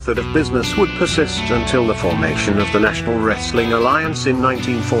method of business would persist until the formation of the National Wrestling Alliance in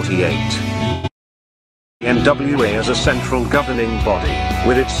 1948. The NWA as a central governing body,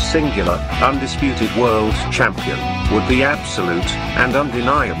 with its singular, undisputed world champion, would be absolute and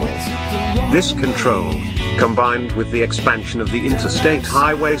undeniable. This control, combined with the expansion of the interstate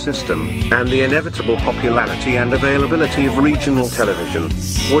highway system, and the inevitable popularity and availability of regional television,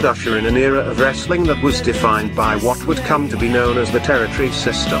 would usher in an era of wrestling that was defined by what would come to be known as the territory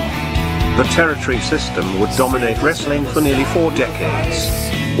system. The territory system would dominate wrestling for nearly 4 decades.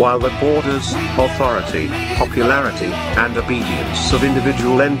 While the borders, authority, popularity, and obedience of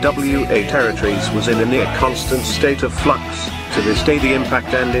individual NWA territories was in a near constant state of flux, to this day the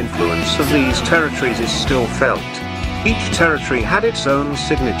impact and influence of these territories is still felt. Each territory had its own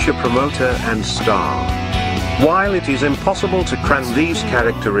signature promoter and star. While it is impossible to cram these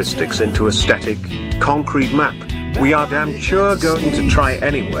characteristics into a static, concrete map, we are damn sure going to try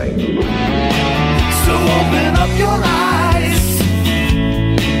anyway. So open up your eyes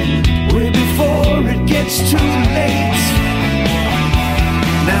way before it gets too late.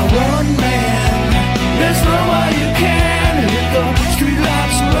 Now one man, there's no way you can hit the street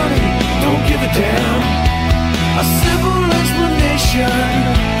lights running, don't give a damn. A simple explanation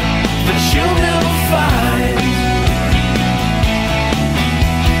that you'll never find.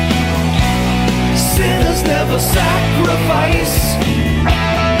 Sinners never sacrifice,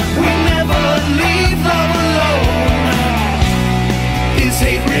 we never leave love alone. Is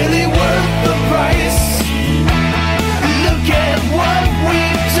hate really worth the price? Look at what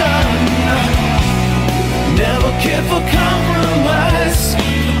we've done. Never care for compromise,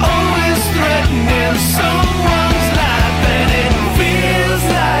 always threatening someone's life, and it feels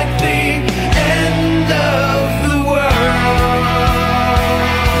like the end of the world.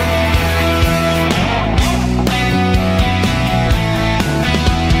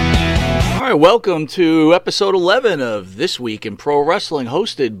 All right, welcome to episode 11 of This Week in Pro Wrestling,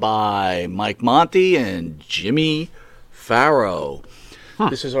 hosted by Mike Monty and Jimmy Farrow.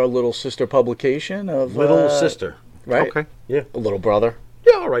 This is our little sister publication of... Little sister. Right? Okay, yeah. A little brother.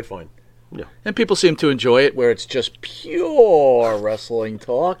 Yeah, all right, fine. Yeah. And people seem to enjoy it, where it's just pure wrestling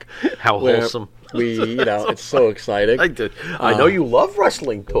talk. How where wholesome. It's so exciting. I know you love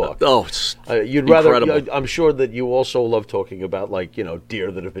wrestling talk. Oh, it's You'd incredible. rather. I'm sure that you also love talking about, like,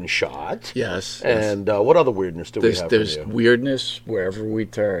 deer that have been shot. Yes. And what other weirdness do we have? There's from you? weirdness wherever we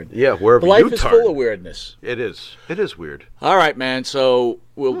turn. Yeah, wherever Life you is turn. full of weirdness. It is. It is weird. All right, man. So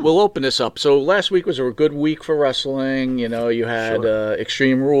we'll open this up. So last week was a good week for wrestling. You had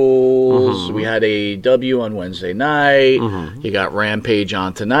Extreme Rules. Mm-hmm. We had AEW on Wednesday night. Mm-hmm. You got Rampage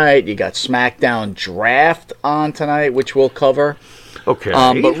on tonight. You got SmackDown Draft on tonight, which we'll cover. Okay.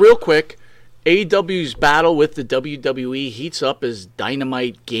 But real quick, AEW's battle with the WWE heats up as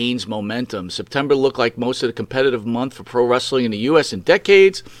Dynamite gains momentum. September looked like most of the competitive month for pro wrestling in the U.S. in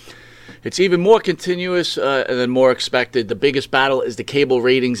decades. It's even more continuous than more expected. The biggest battle is the cable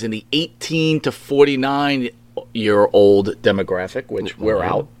ratings in the 18 to 49-year-old demographic, which we're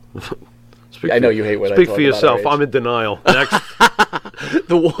out. I know you hate when I talk Speak for yourself. I'm in denial. Next.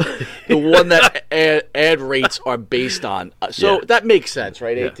 the one that ad rates are based on. So that makes sense,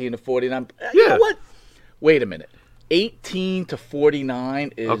 right? 18 to 49. You know what? Wait a minute. 18 to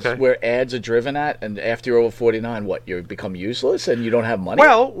 49 is where ads are driven at, and after you're over 49, what, you become useless and you don't have money?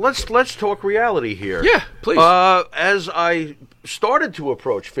 Well, let's talk reality here. Yeah, please. As I started to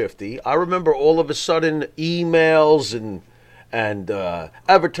approach 50, I remember all of a sudden emails and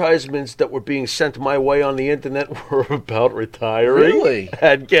advertisements that were being sent my way on the internet were about retiring. Really?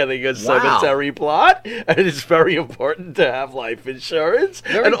 And getting a cemetery plot. And it's very important to have life insurance.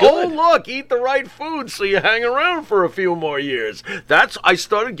 Very good. Look, eat the right food so you hang around for a few more years. I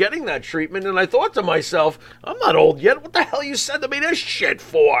started getting that treatment, and I thought to myself, I'm not old yet. What the hell are you sending me this shit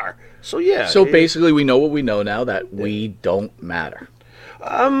for? So, yeah. So basically, we know what we know now, that we don't matter. We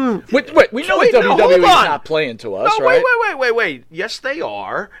know that WWE is not playing to us, right? Wait. Yes, they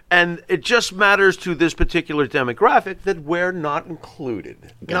are. And it just matters to this particular demographic that we're not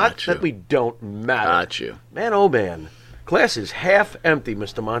included. Not that we don't matter. Got you. Man, oh man. Glass is half empty,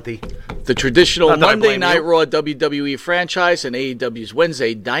 Mr. Monty. The traditional Monday Night Raw WWE franchise and AEW's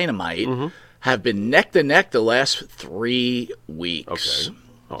Wednesday Dynamite have been neck to neck the last 3 weeks. Okay.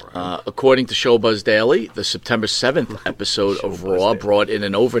 All right. According to Showbuzz Daily, the September 7th episode of Raw brought in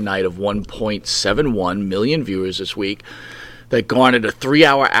an overnight of 1.71 million viewers this week. That garnered a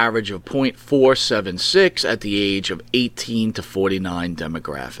 3-hour average of 0.476 at the age of 18 to 49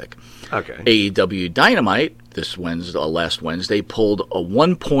 demographic. Okay. AEW Dynamite last Wednesday pulled a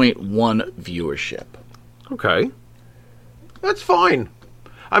 1.1 viewership. Okay. That's fine.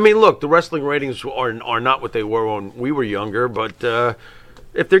 I mean, look, the wrestling ratings are not what they were when we were younger, but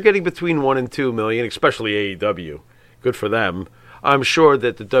if they're getting between 1 and 2 million, especially AEW, good for them. I'm sure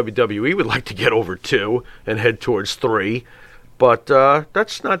that the WWE would like to get over 2 and head towards 3. But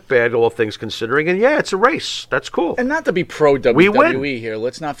that's not bad, all things considering. And yeah, it's a race. That's cool. And not to be pro We win. WWE here,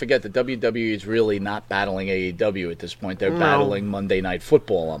 let's not forget that WWE is really not battling AEW at this point. They're battling Monday Night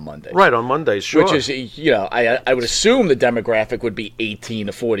Football on Monday. Right, on Mondays, sure. Which is, I would assume the demographic would be 18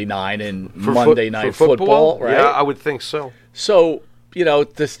 to 49 in Monday Night for Football, right? Yeah, I would think so. So,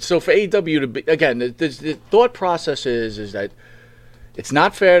 so for AEW to be, again, the thought process is that it's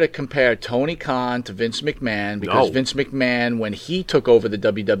not fair to compare Tony Khan to Vince McMahon because Vince McMahon, when he took over the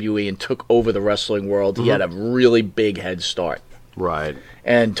WWE and took over the wrestling world, he had a really big head start. Right.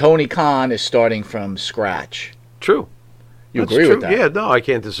 And Tony Khan is starting from scratch. True. You That's agree true. with that? Yeah, no, I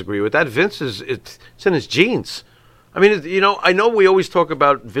can't disagree with that. Vince it's in his genes. I mean, I know we always talk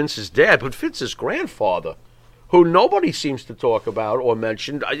about Vince's dad, but Vince's grandfather, who nobody seems to talk about or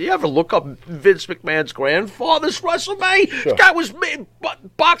mention. You ever look up Vince McMahon's grandfather's resume? Sure. This guy was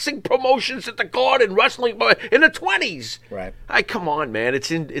boxing promotions at the Garden, wrestling in the 20s. Right. Come on, man. It's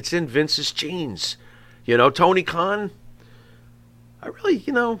in Vince's genes. Tony Khan.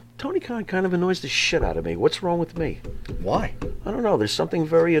 Tony Khan kind of annoys the shit out of me. What's wrong with me? Why? I don't know. There's something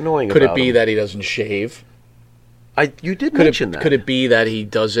very annoying Could about it be him. that he doesn't shave? You did mention that. Could it be that he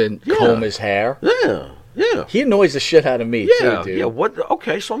doesn't comb his hair? Yeah. Yeah. He annoys the shit out of me, too, dude. Yeah. What?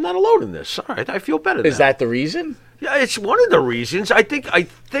 Okay, so I'm not alone in this. All right, I feel better. Is now. that the reason? Yeah, it's one of the reasons. I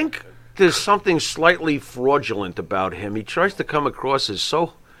think there's something slightly fraudulent about him. He tries to come across as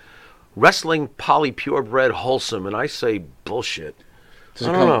so wrestling poly purebred wholesome, and I say bullshit. I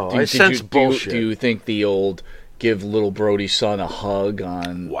don't know. I sense bullshit. Do you think the old give little Brody's son a hug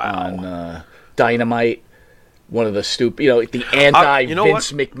on Dynamite? One of the stupid, the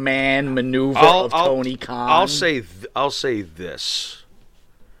anti-Vince McMahon maneuver of Tony Khan. I'll say this,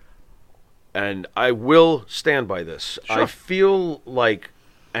 and I will stand by this. Sure. I feel like,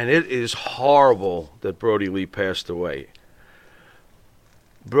 and it is horrible that Brody Lee passed away.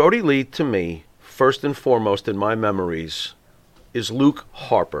 Brody Lee, to me, first and foremost in my memories, is Luke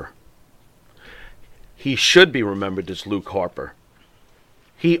Harper. He should be remembered as Luke Harper.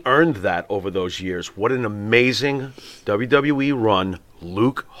 He earned that over those years. What an amazing WWE run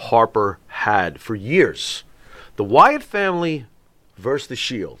Luke Harper had for years. The Wyatt family versus The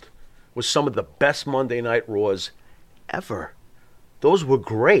Shield was some of the best Monday Night Raws ever. Those were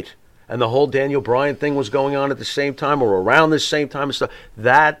great. And the whole Daniel Bryan thing was going on at the same time or around the same time and stuff.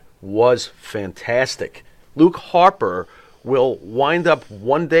 That was fantastic. Luke Harper will wind up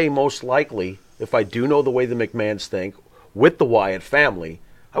one day, most likely, if I do know the way the McMahons think, with the Wyatt family.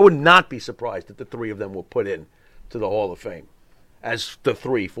 I would not be surprised if the three of them were put in to the Hall of Fame as the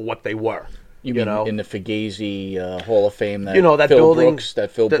three for what they were. You mean in the Fugazi Hall of Fame that, that Phil building,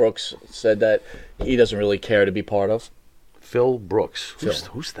 Brooks, Brooks said that he doesn't really care to be part of? Phil Brooks.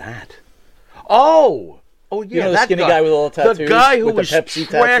 Who's that? Oh, yeah, the that skinny guy with all the tattoos? The guy who with was the Pepsi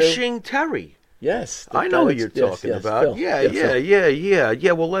trashing Terry. Yes. I know who you're talking about. Phil.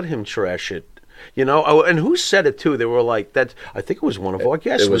 Yeah. Well, let him trash it. And who said it too? They were like that. I think it was one of our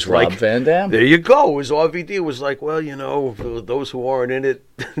guests. It was Rob like, Van Dam. There you go. It was RVD. It was like, well, those who aren't in it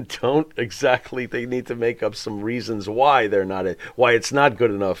don't exactly. They need to make up some reasons why they're not it, why it's not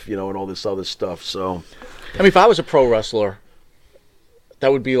good enough, and all this other stuff. So, I mean, if I was a pro wrestler,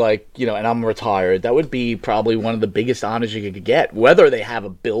 that would be like, and I'm retired, that would be probably one of the biggest honors you could get. Whether they have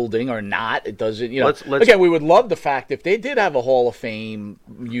a building or not, it doesn't, Again, we would love the fact if they did have a Hall of Fame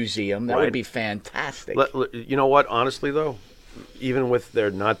museum, that would be fantastic. You know what? Honestly, though, even with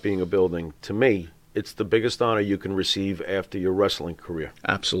there not being a building, to me, it's the biggest honor you can receive after your wrestling career.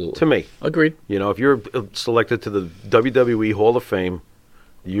 Absolutely. To me. Agreed. If you're selected to the WWE Hall of Fame,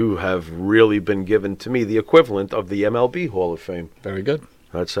 you have really been given, to me, the equivalent of the MLB Hall of Fame. Very good.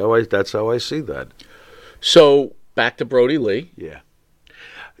 That's how I see that. So back to Brody Lee. Yeah.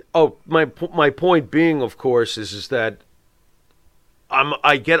 Oh, my point being, of course, is that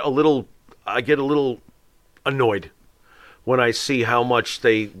I get a little annoyed when I see how much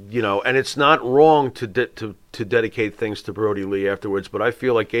they, and it's not wrong to dedicate things to Brody Lee afterwards, but I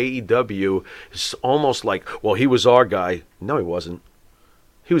feel like AEW is almost like, well, he was our guy. No, he wasn't.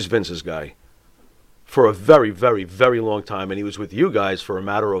 He was Vince's guy for a very, very, very long time, and he was with you guys for a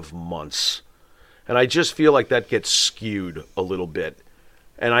matter of months. And I just feel like that gets skewed a little bit.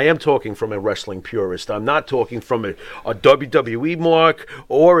 And I am talking from a wrestling purist. I'm not talking from a WWE mark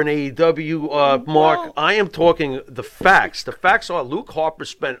or an AEW mark. I am talking the facts. The facts are Luke Harper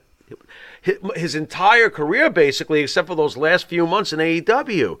spent his entire career, basically, except for those last few months in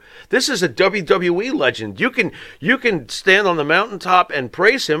AEW. This is a WWE legend. You can stand on the mountaintop and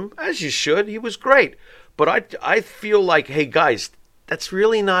praise him, as you should. He was great. But I feel like, hey, guys, that's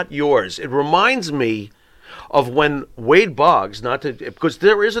really not yours. It reminds me of when Wade Boggs, because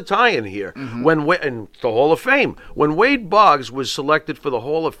there is a tie-in here, and the Hall of Fame. When Wade Boggs was selected for the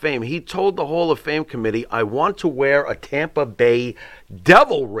Hall of Fame, he told the Hall of Fame committee, I want to wear a Tampa Bay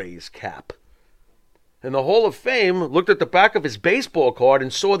Devil Rays cap. And the Hall of Fame looked at the back of his baseball card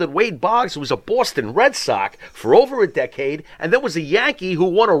and saw that Wade Boggs was a Boston Red Sox for over a decade, and there was a Yankee who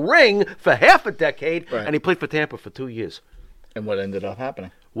won a ring for half a decade, and he played for Tampa for 2 years. And what ended up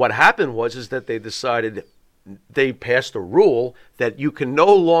happening? What happened was that they decided, they passed a rule that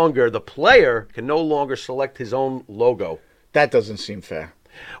the player can no longer select his own logo. That doesn't seem fair.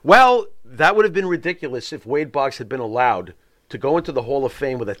 Well, that would have been ridiculous if Wade Boggs had been allowed to go into the Hall of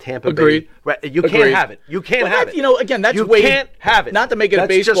Fame with a Tampa Bay. Right, you can't have it. You can't have it. You know, again, that's you Wade. You can't have it. Not to make it a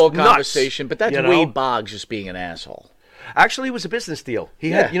baseball conversation, but that's you know? Wade Boggs just being an asshole. Actually, it was a business deal.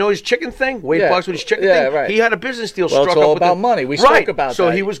 He had, his chicken thing. Wade Boggs with his chicken thing. Right. He had a business deal struck up. It's all about money. We spoke about that. So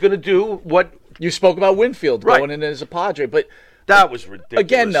he was going to do what you spoke about. Winfield going in as a Padre, but that was ridiculous.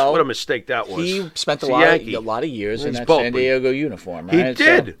 Again, though, what a mistake that was. He spent a lot of years in that San Diego uniform. Right? He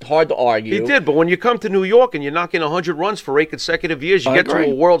did. So hard to argue. He did, but when you come to New York and you're knocking 100 runs for 8 consecutive years, you get to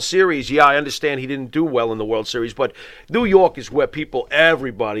a World Series. Yeah, I understand he didn't do well in the World Series, but New York is where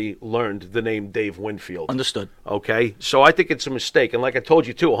everybody learned the name Dave Winfield. Understood. Okay, so I think it's a mistake. And like I told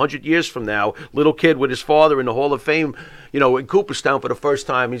you, too, 100 years from now, little kid with his father in the Hall of Fame, in Cooperstown for the first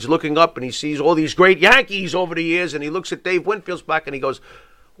time, he's looking up and he sees all these great Yankees over the years, and he looks at Dave Winfield's back and he goes,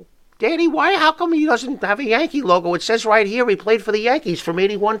 Daddy, how come he doesn't have a Yankee logo? It says right here he played for the Yankees from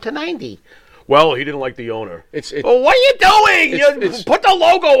 81 to 90. Well, he didn't like the owner. Well, what are you doing? Put the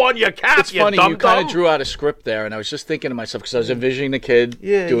logo on your cap, It's funny, you kind of drew out a script there, and I was just thinking to myself, because I was envisioning the kid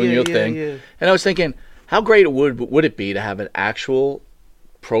doing your thing, and I was thinking, how great would it be to have an actual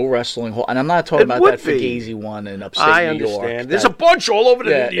pro wrestling hall? And I'm not talking about that Fugazi one in upstate New York. I understand. There's a bunch all over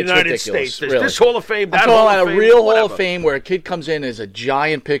the United States. There's this Hall of Fame, that Hall of Fame. I'm talking about a real Hall of Fame where a kid comes in as a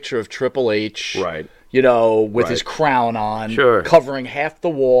giant picture of Triple H. Right. With his crown on. Sure. Covering half the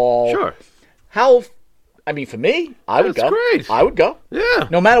wall. Sure. For me, I would go. That's great. I would go. Yeah.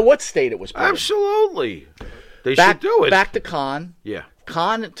 No matter what state it was put in. Absolutely. They should do it. Back to Khan. Yeah.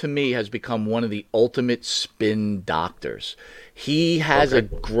 Khan, to me, has become one of the ultimate spin doctors. He has a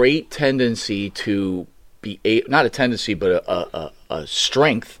great tendency to be not a tendency, but a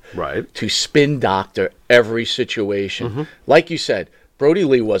strength, to spin doctor every situation. Like you said, Brody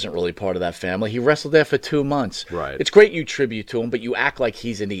Lee wasn't really part of that family. He wrestled there for 2 months. Right. It's great you tribute to him, but you act like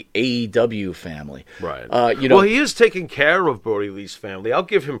he's in the AEW family. Right. Well, he is taking care of Brody Lee's family. I'll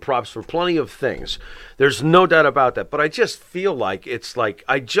give him props for plenty of things. There's no doubt about that. But I just feel like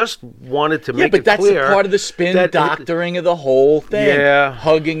I just wanted to make it clear. Yeah, but that's a part of the spin doctoring of the whole thing. Yeah.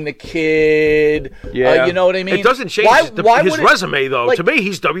 Hugging the kid. Yeah. You know what I mean? It doesn't change his resume, though. To me,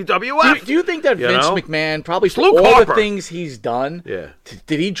 he's WWF. Do you think that Vince McMahon, probably for Luke all Harper. the things he's done,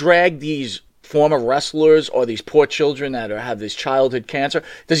 did he drag these former wrestlers or these poor children that have this childhood cancer?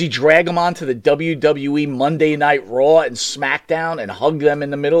 Does he drag them onto the WWE Monday Night Raw and SmackDown and hug them in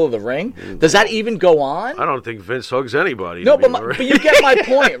the middle of the ring? Does that even go on? I don't think Vince hugs anybody. No, but you get my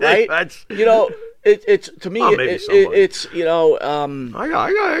point, right? It's to me. It's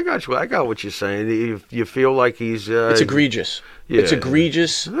I got you. I got what you're saying. You feel like he's. It's egregious. Yeah. It's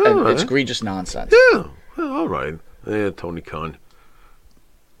egregious, and it's egregious nonsense. Yeah. Well, all right. Yeah, Tony Khan.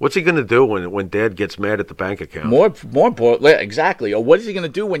 What's he going to do when Dad gets mad at the bank account? More importantly, exactly. Or what is he going to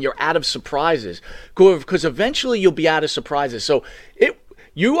do when you're out of surprises? Because eventually you'll be out of surprises. So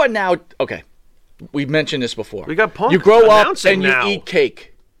you are now okay. We mentioned this before. We got Punk. You grow up and now. you eat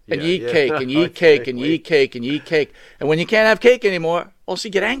cake. And you eat cake, and you eat cake, and you eat cake, and you eat cake. And when you can't have cake anymore, also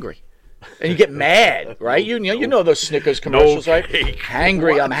you get angry. And you get mad, right? You know those Snickers commercials, right?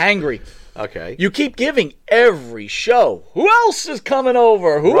 Hangry, I'm hangry. Okay. You keep giving every show. Who else is coming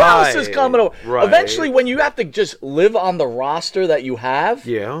over? Who else is coming over? Right. Eventually, when you have to just live on the roster that you have,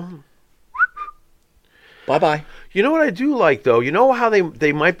 bye-bye. You know what I do like, though? You know how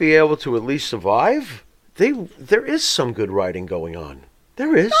they might be able to at least survive? There is some good writing going on.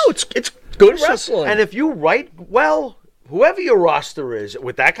 There is. No, it's good wrestling. And if you write well, whoever your roster is,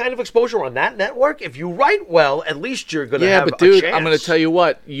 with that kind of exposure on that network, if you write well, at least you're going to have but dude, a chance. I'm going to tell you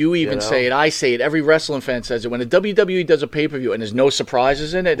what. You even know? say it. I say it. Every wrestling fan says it. When the WWE does a pay-per-view and there's no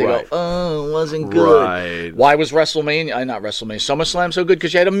surprises in it, they Right. go, oh, it wasn't good. Right. Why was WrestleMania, not WrestleMania, SummerSlam so good?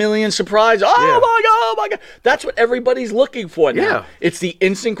 Because you had a million surprises. Yeah. Oh, my God. That's what everybody's looking for now. Yeah. It's the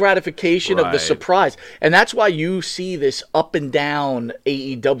instant gratification of the Right. surprise. And that's why you see this up and down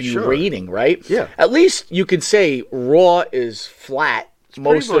AEW Sure. rating, right? Yeah. At least you can say Raw is flat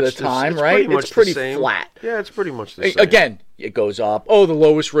most of the time, right? It's pretty the same. flat. Yeah, it's pretty much the same. Again, it goes up. Oh, the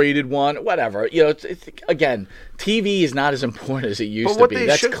lowest rated one, whatever. You know, it's again, TV is not as important as it used to be.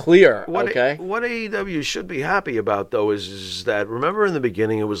 That's clear. Okay. What AEW should be happy about though is that, remember in the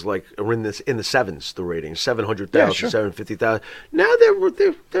beginning it was like in the sevens, the ratings 700,000, Yeah, sure. 750,000. Now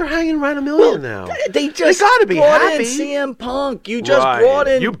they're hanging around a million now. They just gotta be brought happy. in CM Punk. You just Right. brought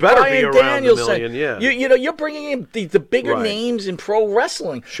in You better be Bryan around a Danielson. million, yeah. You know, you're bringing in the bigger Right. names in pro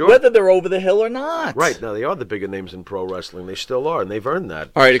wrestling, Sure. whether they're over the hill or not. Right, now they are the bigger names in pro wrestling. They still are, and they've earned that.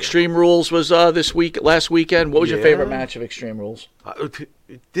 All right, Extreme Rules was last weekend. What was your Yeah. favorite match of Extreme Rules?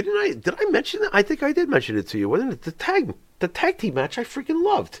 Did I mention that? I think I did mention it to you. Wasn't it the tag team match? I freaking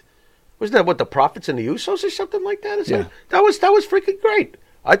loved. Wasn't that what, the Profits and the Usos or something like that? Yeah. That was freaking great.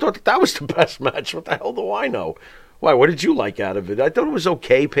 I thought that was the best match. What the hell do I know? Why? What did you like out of it? I thought it was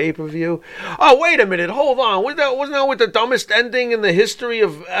okay pay-per-view. Oh, wait a minute. Hold on. Wasn't that with the dumbest ending in the history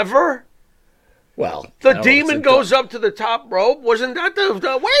of ever? Well, The no, demon it's a- goes up to the top rope. Wasn't that the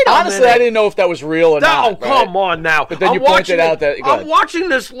wait a Honestly, minute. I didn't know if that was real or not. Oh, come on now. But then I'm you pointed watching out it- that- go I'm ahead. watching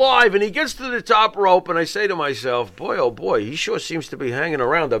this live, and he gets to the top rope, and I say to myself, boy, oh boy, he sure seems to be hanging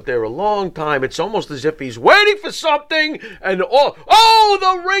around up there a long time. It's almost as if he's waiting for something, and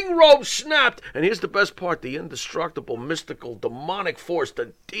the ring rope snapped. And here's the best part, the indestructible, mystical, demonic force,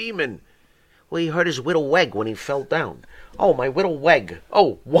 the demon. Well, he hurt his little leg when he fell down. Oh, my little leg.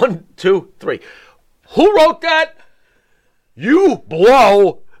 Oh, 1, 2, 3. Who wrote that? You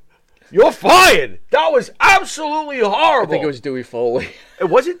blow. You're fired. That was absolutely horrible. I think it was Dewey Foley.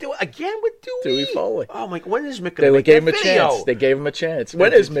 Was it again with Dewey? Dewey Foley. Oh my! When is Mick They going to make gave him that a video? chance. They gave him a chance.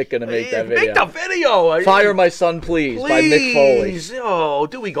 When is Mick going to make that video? Make the video. Fire My Son, Please, by Mick Foley. Please. Oh,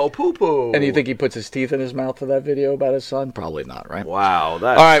 Dewey go poo poo. And you think he puts his teeth in his mouth for that video about his son? Probably not, right? Wow.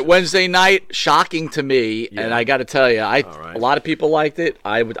 That's, All right, Wednesday night, shocking to me, and I got to tell you, right. a lot of people liked it.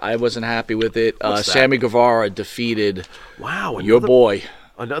 I wasn't happy with it. What's that? Sammy Guevara defeated Wow. your boy.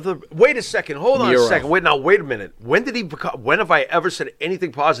 Another. Wait a second. Hold on Miro. a second. Wait a minute. When did he become? When have I ever said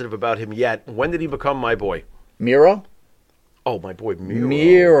anything positive about him yet? When did he become my boy? Miro? Oh, my boy Miro.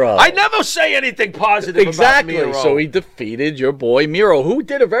 Miro. I never say anything positive Exactly. about Miro. So he defeated your boy Miro, who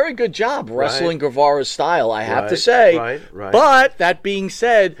did a very good job wrestling Guevara's style, I have to Right, say. right. But that being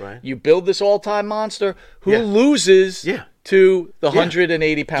said, Right. you build this all-time monster who Yeah. loses Yeah. to the Yeah.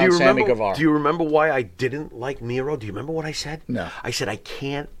 180-pound Sammy Guevara. Do you remember why I didn't like Miro? Do you remember what I said? No. I said I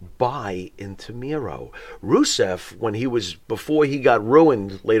can't buy into Miro. Rusev, before he got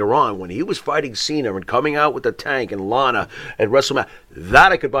ruined later on, when he was fighting Cena and coming out with the Tank and Lana at WrestleMania,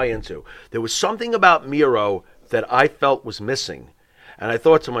 that I could buy into. There was something about Miro that I felt was missing. And I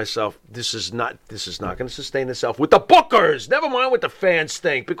thought to myself, this is not going to sustain itself with the bookers. Never mind what the fans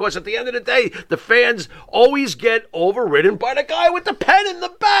think, because at the end of the day, the fans always get overridden by the guy with the pen in the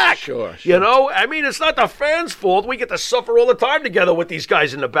back. Sure. You know, I mean, it's not the fans' fault. We get to suffer all the time together with these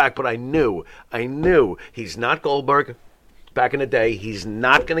guys in the back. But I knew he's not Goldberg. Back in the day, he's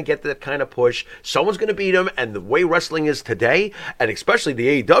not going to get that kind of push. Someone's going to beat him, and the way wrestling is today, and especially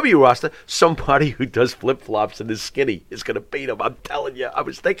the AEW roster, somebody who does flip-flops and is skinny is going to beat him. I'm telling you, I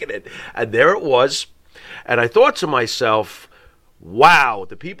was thinking it. And there it was. And I thought to myself, wow,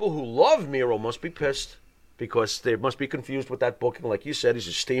 the people who love Miro must be pissed, because they must be confused with that booking. Like you said, he's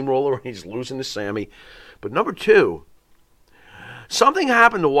a steamroller, and he's losing to Sammy. But number two, something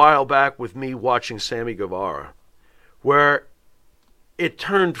happened a while back with me watching Sammy Guevara, where it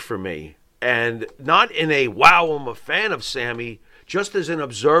turned for me, and not in a wow, I'm a fan of Sammy, just as an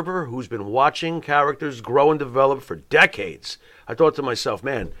observer who's been watching characters grow and develop for decades. I thought to myself,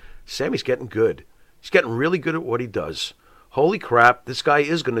 man, Sammy's getting good. He's getting really good at what he does. Holy crap, this guy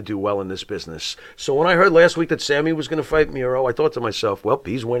is going to do well in this business. So when I heard last week that Sammy was going to fight Miro, I thought to myself, well,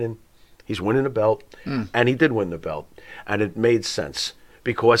 he's winning. He's winning the belt, and he did win the belt, and it made sense.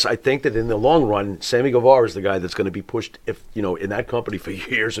 Because I think that in the long run, Sammy Guevara is the guy that's going to be pushed, in that company for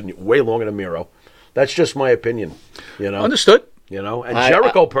years and way longer than Miro. That's just my opinion. Understood. And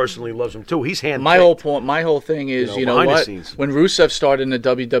Jericho personally loves him too. He's handpicked. My whole thing is, you know behind the what? scenes. When Rusev started in the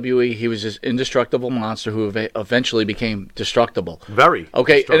WWE, he was this indestructible monster who eventually became destructible. Very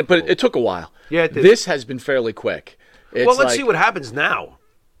Okay, destructible. but it took a while. Yeah, it did. This has been fairly quick. It's Well, let's like- see what happens now,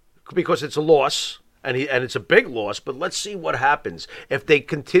 because it's a loss, and it's a big loss. But let's see what happens if they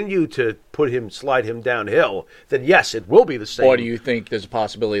continue to slide him downhill. Then yes, it will be the same. Or do you think there's a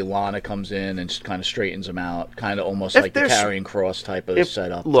possibility Lana comes in and kind of straightens him out, kind of almost If like the there's- carrying cross type of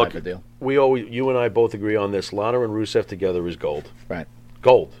setup Look, type of deal? you and I both agree on this. Lana and Rusev together is gold. Right.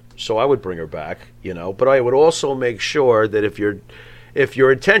 Gold. So I would bring her back, but I would also make sure that if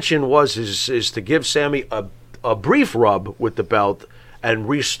your intention is to give Sammy a brief rub with the belt and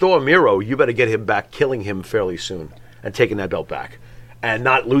restore Miro, you better get him back, killing him fairly soon and taking that belt back and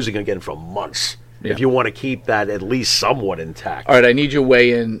not losing again for months. Yeah. If you want to keep that at least somewhat intact. All right, I need your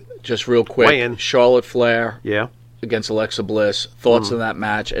weigh in just real quick. Weigh in. Charlotte Flair Yeah. against Alexa Bliss. Thoughts on that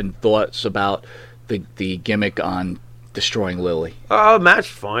match and thoughts about the gimmick on destroying Lily. Match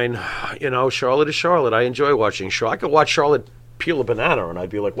fine. Charlotte is Charlotte. I enjoy watching Charlotte. I could watch Charlotte peel a banana, and I'd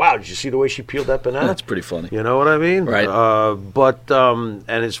be like, "Wow, did you see the way she peeled that banana?" That's pretty funny. You know what I mean? Right. And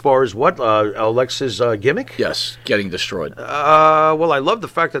as far as what Alexa's gimmick? Yes, getting destroyed. Well, I love the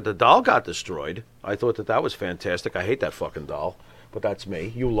fact that the doll got destroyed. I thought that was fantastic. I hate that fucking doll, but that's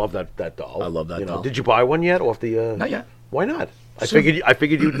me. You love that doll. I love that doll. Did you buy one yet off the? Not yet. Why not? I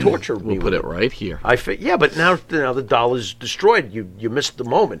figured you'd torture me. We'll put with it right here. Yeah, but now the doll is destroyed. You missed the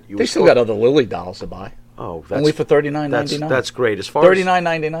moment. They still got other Lily dolls to buy. Oh, that's Only for $39.99. That's great. As far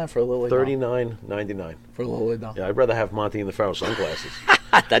 $39.99 for a Lily doll. $39.99. For a Lily doll. Yeah, I'd rather have Monty and the Pharaoh sunglasses.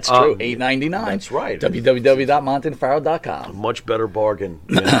 That's true. $8.99. That's right. www.montyandpharaoh.com. Much better bargain.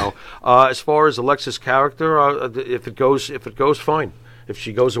 As far as Alexa's character, if it goes, fine. If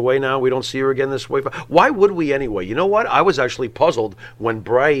she goes away now, we don't see her again this way. Why would we anyway? You know what? I was actually puzzled when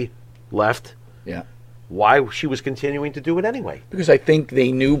Bray left. Yeah. Why she was continuing to do it anyway. Because I think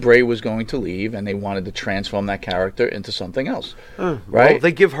they knew Bray was going to leave, and they wanted to transform that character into something else. Right? Well,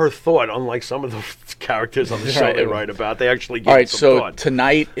 they give her thought, unlike some of the characters on the show Right. they write about. They actually give All right, some so thought.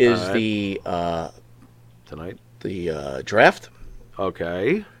 tonight is Tonight? the draft.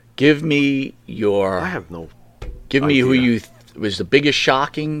 Okay. Give me your. I have no Give me who idea. you was the biggest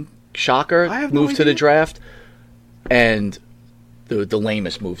shocker I have no move to the idea. draft, and the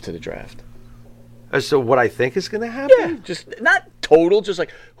lamest move to the draft. As to what I think is going to happen? Yeah, just not total, just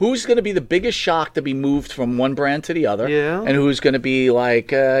like who's going to be the biggest shock to be moved from one brand to the other, Yeah. and who's going to be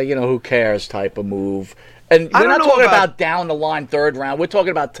like, who cares type of move. And I we're don't not know talking about- about down the line third round. We're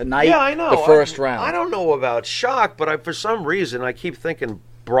talking about tonight, Yeah, I know. the first round. I don't know about shock, but for some reason I keep thinking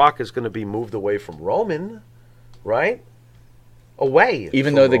Brock is going to be moved away from Roman, right? Away.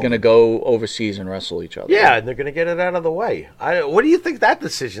 Even from though they're Roman. going to go overseas and wrestle each other. Yeah, and they're going to get it out of the way. What do you think that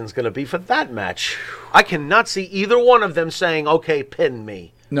decision's going to be for that match? I cannot see either one of them saying, "Okay, pin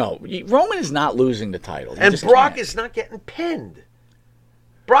me," No, Roman is not losing the title. He and just Brock can't. is not getting pinned.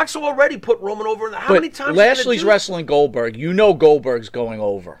 Brock's already put Roman over. How many But times? Lashley's wrestling Goldberg. You know Goldberg's going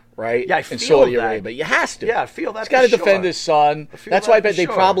over, right? Yeah, I in feel Saudi that. Arabia. You has to. Yeah, I feel that He's got to for defend sure. his son. feel That's that why I for bet they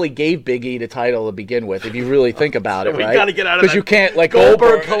sure. probably gave Big E the title to begin with. If you really think about it, We right? gotta get out of Because that you can't like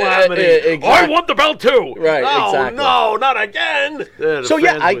Goldberg calamity. exactly. I want the belt too. Right, Oh exactly. no, not again. The So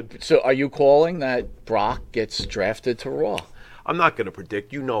yeah, fans would- so are you calling that Brock gets drafted to Raw? I'm not going to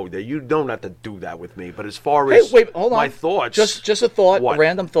predict. You know that. You don't have to do that with me. But as far Hey, as wait, hold on. my thoughts, Just a thought, What? a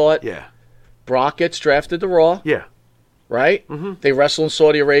random thought. yeah, Brock gets drafted to Raw. yeah. Right? Mm-hmm. They wrestle in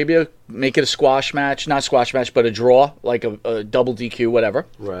Saudi Arabia, make it a squash match. Not squash match, but a draw, like a double DQ, whatever.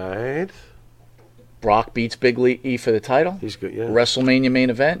 Right. Brock beats Big E for the title. He's good. Yeah. WrestleMania main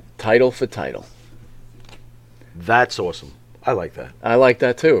event, title for title. That's awesome. I like that. I like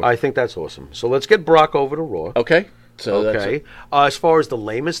that too. I think that's awesome. So let's get Brock over to Raw. Okay? So that's Okay. As far as the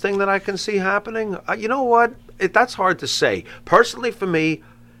lamest thing that I can see happening, you know what? That's hard to say. Personally, for me,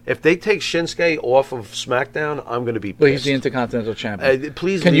 if they take Shinsuke off of SmackDown, I'm going to be pissed. Well, he's the Intercontinental Champion.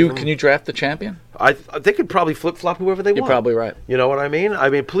 Please Can leave you him. can you draft the champion? They could probably flip flop whoever they You're want. probably right. You know what I mean?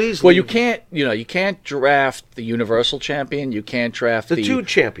 Please. Well, leave- you can't draft the Universal Champion. You can't draft The two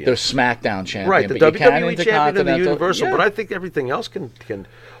champions. the SmackDown Champion. Right, the but you can WWE champion and the Intercontinental- Universal, Yeah. but I think everything else can.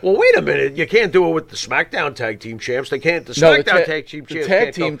 Well, wait a minute. You can't do it with the SmackDown Tag Team Champs. They can't. The No, the SmackDown ta- Tag Team the Champs. tag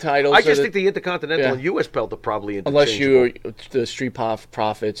can't go- team titles I are just the- think the Intercontinental Yeah. and US belt are probably Unless interchangeable. you're the Street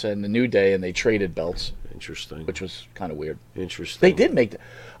Profits and the New Day, and they traded belts, Interesting. which was kind of weird. Interesting. They did make.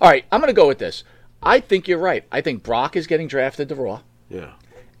 All right, I'm going to go with this. I think you're right. I think Brock is getting drafted to Raw, Yeah.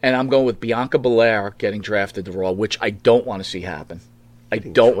 and I'm going with Bianca Belair getting drafted to Raw, which I don't want to see happen. I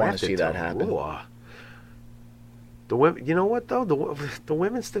don't want to see that happen. Raw. The women, you know what though? The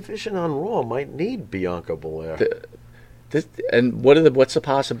women's division on Raw might need Bianca Belair. And what's the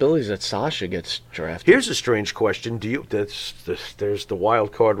possibilities that Sasha gets drafted? Here's a strange question. There's the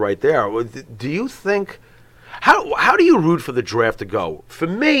wild card right there. Do you think? How do you root for the draft to go? For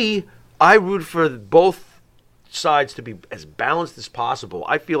me, I root for both sides to be as balanced as possible.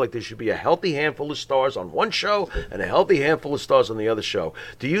 I feel like there should be a healthy handful of stars on one show and a healthy handful of stars on the other show.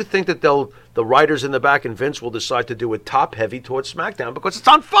 Do you think that the writers in the back and Vince will decide to do it top heavy towards SmackDown because it's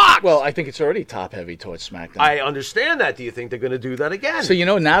on Fox? Well, I think it's already top heavy towards SmackDown. I understand that. Do you think they're going to do that again? So,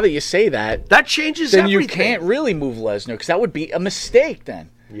 now that you say that, that changes then everything. you can't really move Lesnar because that would be a mistake then.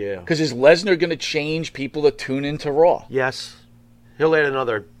 Yeah. Because is Lesnar going to change people to tune into Raw? Yes. He'll add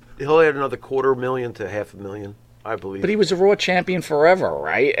another $250,000 to $500,000, I believe. But he was a Raw champion forever,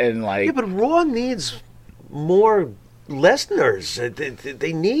 right? And yeah, but Raw needs more Lesnars.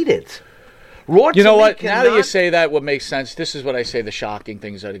 They need it. Raw. You know what? Now that you say that, what makes sense? This is what I say. The shocking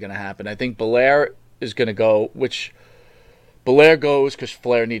things that are going to happen. I think Belair is going to go, which Belair goes because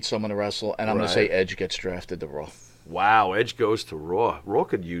Flair needs someone to wrestle, and I'm going to say Edge gets drafted to Raw. Wow, Edge goes to Raw. Raw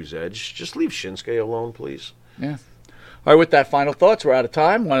could use Edge. Just leave Shinsuke alone, please. Yeah. All right, with that, final thoughts. We're out of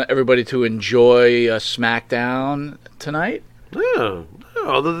time. Want everybody to enjoy SmackDown tonight. Yeah.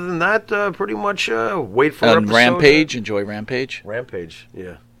 Other than that, pretty much wait for And episode. Rampage. Enjoy Rampage. Rampage,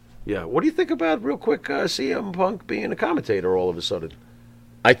 yeah. Yeah. What do you think about, real quick, CM Punk being a commentator all of a sudden?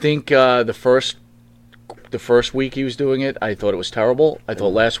 I think the first week he was doing it, I thought it was terrible. I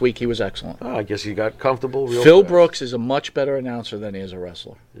thought last week he was excellent. Oh, I guess he got comfortable real Phil fast. Brooks is a much better announcer than he is a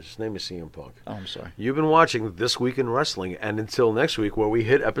wrestler. His name is CM Punk. Oh, I'm sorry. You've been watching This Week in Wrestling, and until next week where we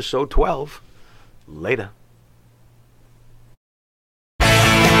hit episode 12, later.